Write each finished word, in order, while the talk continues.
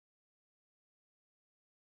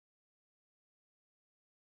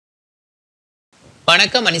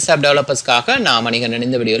வணக்கம் மணிசாப் டெவலப்பர்ஸ்க்காக நான் மணிகண்டன்.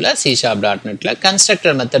 இந்த வீடியோவில் C#.netல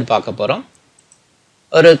கன்ஸ்ட்ரக்டர் மெத்தட் பார்க்க போகிறோம்.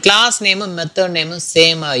 ஒரு கிளாஸ் நேமும் மெத்தட் நேமும்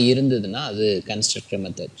சேமாக இருந்ததுன்னா அது கன்ஸ்ட்ரக்டர்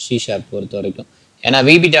மெத்தட் C# பொறுத்த வரைக்கும். ஏன்னா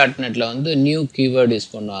VB.netல வந்து நியூ கீவேர்டு யூஸ்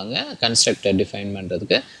பண்ணுவாங்க கன்ஸ்ட்ரக்டர் டிஃபைன்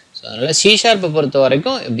பண்ணுறதுக்கு. ஸோ அதனால் C# பொறுத்த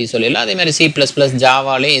வரைக்கும் இப்படி சொல்லிடலாம். அதேமாதிரி C++,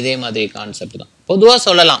 ஜாவாலே இதே மாதிரி கான்செப்ட் தான். பொதுவாக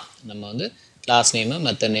சொல்லலாம் நம்ம வந்து கிளாஸ் நேமு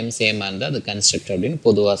மெத்தட் நேம் சேமாக இருந்தால் அது கன்ஸ்ட்ரக்டர் அப்படின்னு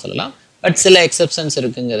பொதுவாக சொல்லலாம். பட் சில எக்ஸப்ஷன்ஸ்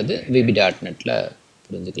இருக்குங்கிறது VB.netல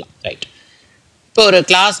புரிஞ்சுக்கலாம். ரைட், இப்போ ஒரு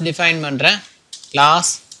கிளாஸ் டிஃபைன் பண்ணுறேன். கிளாஸ்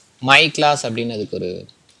மை கிளாஸ் அப்படின்னு அதுக்கு ஒரு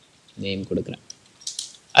நேம் கொடுக்குறேன்.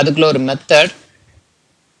 அதுக்குள்ள ஒரு மெத்தட்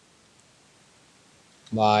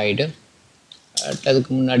வாய்டு,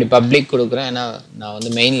 அதுக்கு முன்னாடி பப்ளிக் கொடுக்குறேன். ஏன்னா நான்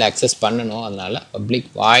வந்து மெயினில் அக்சஸ் பண்ணணும், அதனால்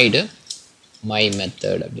பப்ளிக் வாய்டு மை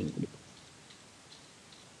மெத்தட் அப்படின்னு கொடுக்குறேன்.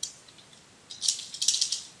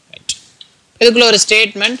 ரைட், இதுக்குள்ள ஒரு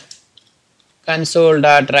statement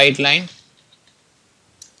console.writeLine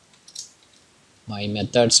my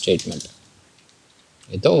method statement.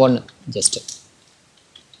 இது ஒன்று ஜஸ்ட்.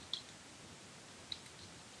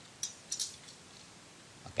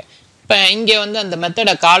 ஓகே, இப்போ இங்கே வந்து அந்த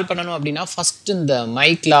மெத்தடை கால் பண்ணணும் அப்படின்னா ஃபஸ்ட்டு இந்த மை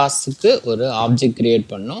கிளாஸுக்கு ஒரு ஆப்ஜெக்ட் கிரியேட்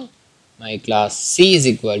பண்ணணும். My class C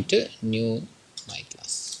 = new my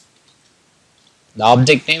class. இந்த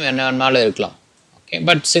ஆப்ஜெக்ட் நேம் என்ன வேணாலும் இருக்கலாம். ஓகே,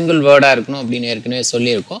 பட் சிங்கிள் வேர்டாக இருக்கணும் அப்படின்னு ஏற்கனவே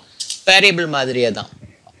சொல்லியிருக்கோம். வேரியபிள் மாதிரியே தான்.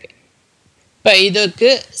 ஓகே, இப்போ இதுக்கு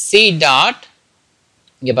C டாட்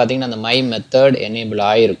இங்கே பார்த்தீங்கன்னா அந்த மை மெத்தட் எனேபிள்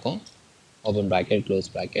ஆகிருக்கும். Open bracket close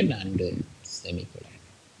bracket and semicolon.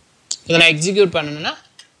 இதை நான் எக்ஸிக்யூட் பண்ணணுன்னா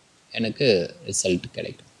எனக்கு ரிசல்ட்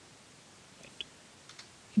கிடைக்கும்.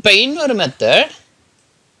 இப்போ இன்னொரு மெத்தட்,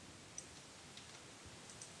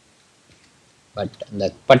 பட்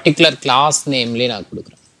அந்த பர்டிகுலர் கிளாஸ் நேம்லேயே நான்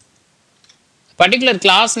கொடுக்குறேன். பர்டிகுலர்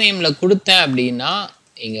கிளாஸ் நேமில் கொடுத்தேன் அப்படின்னா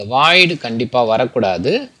இங்கே வாய்டு கண்டிப்பாக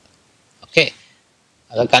வரக்கூடாது. ஓகே,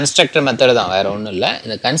 அதாவது கன்ஸ்ட்ரக்டர் மெத்தடு தான், வேறு ஒன்றும் இல்லை.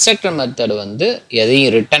 இந்த கன்ஸ்ட்ரக்டர் மெத்தடு வந்து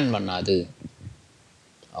எதையும் ரிட்டர்ன் பண்ணாது.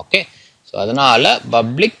 ஓகே, ஸோ அதனால்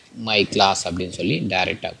பப்ளிக் மை கிளாஸ் அப்படின்னு சொல்லி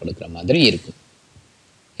டைரெக்டாக கொடுக்குற மாதிரி இருக்கும்.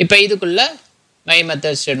 இப்போ இதுக்குள்ளே மை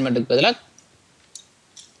மெத்தட் ஸ்டேட்மெண்ட்டுக்கு பதிலாக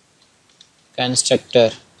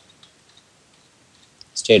கன்ஸ்ட்ரக்டர்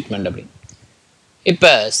ஸ்டேட்மெண்ட் அப்படின்னு.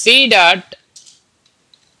 இப்போ C டாட்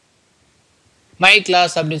மை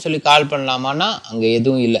கிளாஸ் அப்படின்னு சொல்லி கால் பண்ணலாமான்னா அங்கே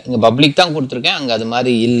எதுவும் இல்லை. இங்கே பப்ளிக் தான் கொடுத்துருக்கேன், அங்கே அது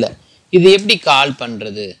மாதிரி இல்லை. இது எப்படி கால்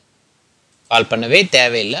பண்ணுறது? கால் பண்ணவே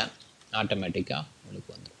தேவையில்லை, ஆட்டோமேட்டிக்காக உங்களுக்கு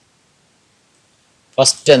வந்துடும்.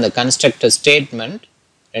 ஃபஸ்ட்டு அந்த கன்ஸ்ட்ரக்டர் ஸ்டேட்மெண்ட்,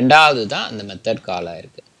 ரெண்டாவது தான் அந்த மெத்தட் கால்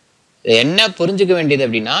ஆகிருக்கு. இது என்ன புரிஞ்சுக்க வேண்டியது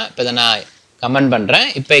அப்படின்னா, இப்போ இதை நான் கமெண்ட் பண்ணுறேன்,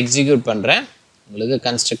 இப்போ எக்ஸிக்யூட் பண்ணுறேன், உங்களுக்கு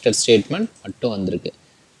கன்ஸ்ட்ரக்டர் ஸ்டேட்மெண்ட் மட்டும் வந்திருக்கு.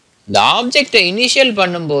 இந்த ஆப்ஜெக்டை இனிஷியல்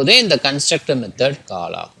பண்ணும்போதே இந்த கன்ஸ்ட்ரக்டர் மெத்தட்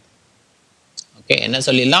கால் ஆகும். ஓகே, என்ன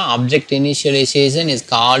சொல்லிடலாம், object initialization is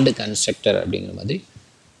called constructor அப்படிங்கிற மாதிரி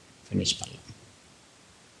ஃபினிஷ் பண்ணலாம்.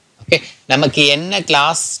 ஓகே, நமக்கு என்ன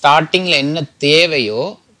கிளாஸ் ஸ்டார்டிங்கில் என்ன தேவையோ,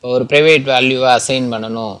 இப்போ ஒரு ப்ரைவேட் வேல்யூவை அசைன்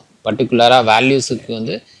பண்ணணும், பர்டிகுலராக வேல்யூஸுக்கு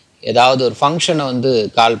வந்து ஏதாவது ஒரு ஃபங்க்ஷனை வந்து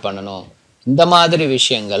கால் பண்ணணும், இந்த மாதிரி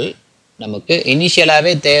விஷயங்கள் நமக்கு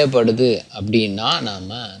இனிஷியலாகவே தேவைப்படுது அப்படின்னா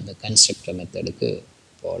நாம் அந்த கன்ஸ்ட்ரக்டர் மெத்தடுக்கு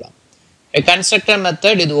போகலாம். கன்ஸ்ட்ரக்டர்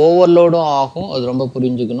மெத்தட் இது ஓவர்லோடும் ஆகும், அது ரொம்ப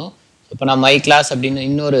புரிஞ்சுக்கணும். இப்போ நான் மை கிளாஸ் அப்படின்னு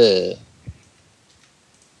இன்னொரு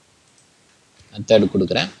மெத்தட்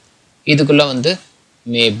கொடுக்குறேன். இதுக்குள்ளே வந்து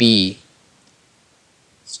மேபி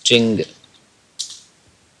ஸ்ட்ரிங்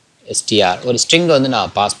str ஒரு ஸ்ட்ரிங்கை வந்து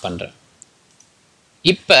நான் பாஸ் பண்ணுறேன்.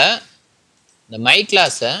 இப்போ இந்த மை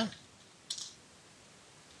கிளாஸை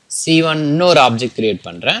C1 இன்னொரு ஆப்ஜெக்ட் கிரியேட்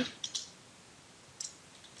பண்ணுறேன்.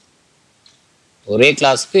 ஒரே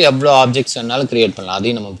கிளாஸுக்கு எவ்வளோ ஆப்ஜெக்ட்ஸ் வேணாலும் கிரியேட் பண்ணலாம்,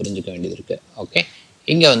 அதையும் நம்ம புரிஞ்சுக்க வேண்டியது இருக்குது. ஓகே,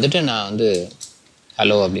 இங்கே வந்துட்டு நான் வந்து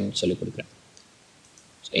ஹலோ அப்படின்னு சொல்லி கொடுக்குறேன்.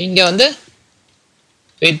 ஸோ இங்கே வந்து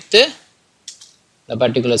வித்து இந்த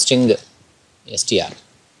பர்டிகுலர் ஸ்ட்ரிங்கு str.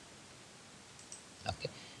 ஓகே,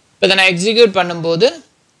 இப்போ இதை நான் எக்ஸிக்யூட் பண்ணும்போது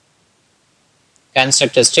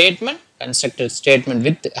கன்ஸ்ட்ரக்டர் ஸ்டேட்மெண்ட்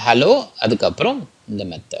வித் ஹலோ, அதுக்கப்புறம் இந்த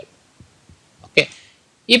மெத்தட். ஓகே,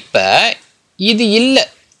 இப்போ இது இல்லை,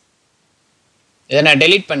 இதை நான்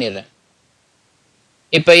டெலீட் பண்ணிடுறேன்.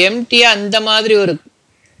 இப்போ எம்டியாக அந்த மாதிரி ஒரு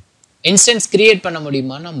இன்ஸ்டன்ஸ் கிரியேட் பண்ண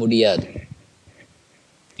முடியுமான்னா முடியாது.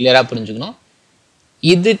 கிளியராக புரிஞ்சுக்கணும்.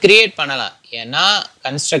 இது கிரியேட் பண்ணலாம், ஏன்னா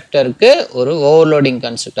கன்ஸ்ட்ரக்டருக்கு ஒரு ஓவர்லோடிங்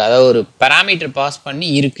கன்ஸ்ட்ரக்டர், அதாவது ஒரு பேராமீட்டர் பாஸ் பண்ணி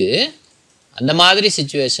இருக்குது. அந்த மாதிரி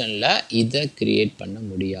சிச்சுவேஷனில் இதை கிரியேட் பண்ண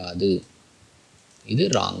முடியாது. இது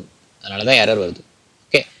ராங், அதனால தான் எரர் வருது.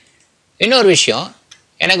 ஓகே, இன்னொரு விஷயம்,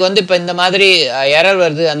 எனக்கு வந்து இப்போ இந்த மாதிரி எரர்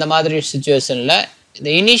வருது, அந்த மாதிரி சிச்சுவேஷனில் இந்த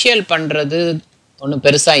இனிஷியல் பண்ணுறது ஒன்றும்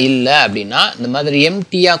பெருசாக இல்லை அப்படின்னா இந்த மாதிரி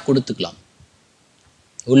எம்டியாக கொடுத்துக்கலாம்.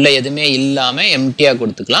 உள்ளே எதுவுமே இல்லாமல் எம்டியாக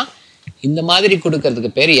கொடுத்துக்கலாம். இந்த மாதிரி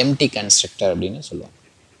கொடுக்கறதுக்கு பேர் எம்டி கன்ஸ்ட்ரக்டர் அப்படின்னு சொல்லுவாங்க.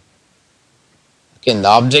 ஓகே, இந்த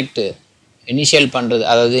ஆப்ஜெக்ட் இனிஷியல் பண்ணுறது,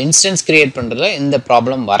 அதாவது இன்ஸ்டன்ஸ் கிரியேட் பண்ணுறதுல எந்த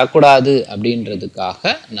ப்ராப்ளம் வரக்கூடாது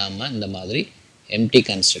அப்படின்றதுக்காக நாம் இந்த மாதிரி எம்டி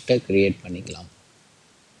கன்ஸ்ட்ரக்டர் கிரியேட் பண்ணிக்கலாம்.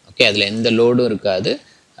 ஓகே, அதில் எந்த லோடும் இருக்காது,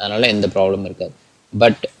 அதனால் எந்த ப்ராப்ளமும் இருக்காது.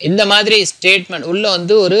 பட் இந்த மாதிரி ஸ்டேட்மெண்ட் உள்ளே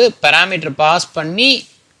வந்து ஒரு பேராமீட்டர் பாஸ் பண்ணி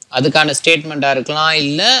அதுக்கான ஸ்டேட்மெண்ட்டாக இருக்கலாம்,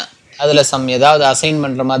 இல்லை அதில் ஏதாவது அசைன்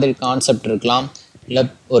பண்ணுற மாதிரி கான்செப்ட் இருக்கலாம், இல்லை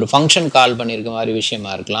ஒரு ஃபங்க்ஷன் கால் பண்ணியிருக்க மாதிரி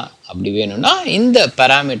விஷயமா இருக்கலாம். அப்படி வேணும்னா இந்த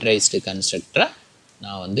பேராமீட்டரைஸ்டு கன்ஸ்ட்ரக்டரை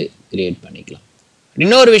நான் வந்து கிரியேட் பண்ணிக்கலாம்.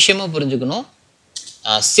 இன்னொரு விஷயமும் புரிஞ்சுக்கணும்,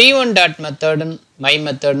 C1 டாட் மெத்தடுன்னு மை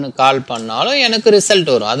மெத்தட்னு கால் பண்ணாலும் எனக்கு ரிசல்ட்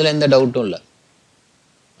வரும், அதில் எந்த டவுட்டும் இல்லை.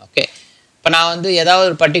 ஓகே, இப்போ நான் வந்து ஏதாவது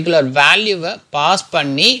ஒரு பர்டிகுலர் வேல்யூவை பாஸ்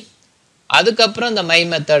பண்ணி அதுக்கப்புறம் இந்த மை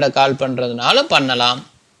மெத்தடை கால் பண்ணுறதுனாலும் பண்ணலாம்.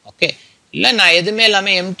 ஓகே, இல்லை நான் எதுவுமே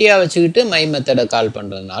எல்லாமே எம்டியாக வச்சுக்கிட்டு மை மெத்தடை கால்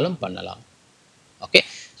பண்ணுறதுனாலும் பண்ணலாம். ஓகே,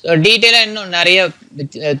 ஸோ டீட்டெயிலாக இன்னும் நிறைய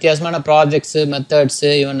வித்தியாசமான ப்ராஜெக்ட்ஸு, மெத்தட்ஸு,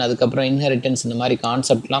 ஈவன் அதுக்கப்புறம் இன்ஹெரிட்டன்ஸ், இந்த மாதிரி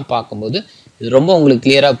கான்செப்ட்லாம் பார்க்கும்போது இது ரொம்ப உங்களுக்கு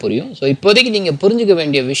கிளியராக புரியும். ஸோ இப்போதைக்கு நீங்கள் புரிஞ்சுக்க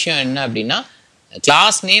வேண்டிய விஷயம் என்ன அப்படின்னா,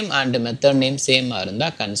 class name and method name சேமாக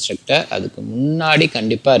இருந்தால் கன்ஸ்ட்ரக்டர், அதுக்கு முன்னாடி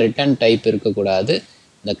கண்டிப்பாக ரிட்டர்ன் டைப் இருக்கக்கூடாது.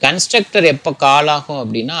 இந்த கன்ஸ்ட்ரக்டர் எப்போ கால் ஆகும்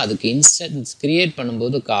அப்படின்னா அதுக்கு இன்ஸ்டன்ஸ் கிரியேட்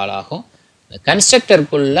பண்ணும்போது கால் ஆகும். இந்த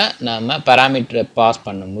கன்ஸ்ட்ரக்டருக்குள்ளே நம்ம பேராமீட்டரை பாஸ்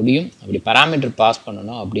பண்ண முடியும். அப்படி பேராமீட்டர் பாஸ்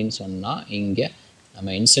பண்ணணும் அப்படின்னு சொன்னால் இங்கே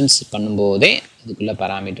நம்ம இன்ஸ்டன்ஸ் பண்ணும்போதே அதுக்குள்ளே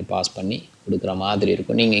பேராமீட்டர் பாஸ் பண்ணி கொடுக்குற மாதிரி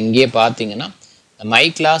இருக்கும். நீங்கள் இங்கேயே பார்த்தீங்கன்னா மை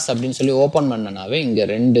கிளாஸ் அப்படின்னு சொல்லி ஓப்பன் பண்ணனாவே இங்கே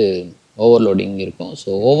 2 ஓவர்லோடிங் இருக்கும். ஸோ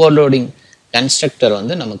ஓவர்லோடிங் கன்ஸ்ட்ரக்டர்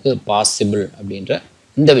வந்து நமக்கு பாசிபிள் அப்படின்ற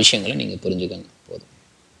இந்த விஷயங்களை நீங்கள் புரிஞ்சுக்கங்க போதும்.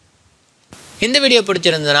 இந்த வீடியோ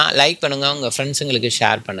பிடிச்சிருந்ததுன்னா லைக் பண்ணுங்கள், உங்கள் ஃப்ரெண்ட்ஸுங்களுக்கு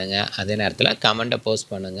ஷேர் பண்ணுங்கள், அதே நேரத்தில் கமெண்ட்டை போஸ்ட்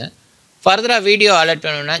பண்ணுங்கள். ஃபர்தராக வீடியோ அலர்ட்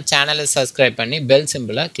பண்ணணுன்னா சேனலை சப்ஸ்கிரைப் பண்ணி பெல்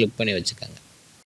சிம்பிளை கிளிக் பண்ணி வச்சுக்கோங்க.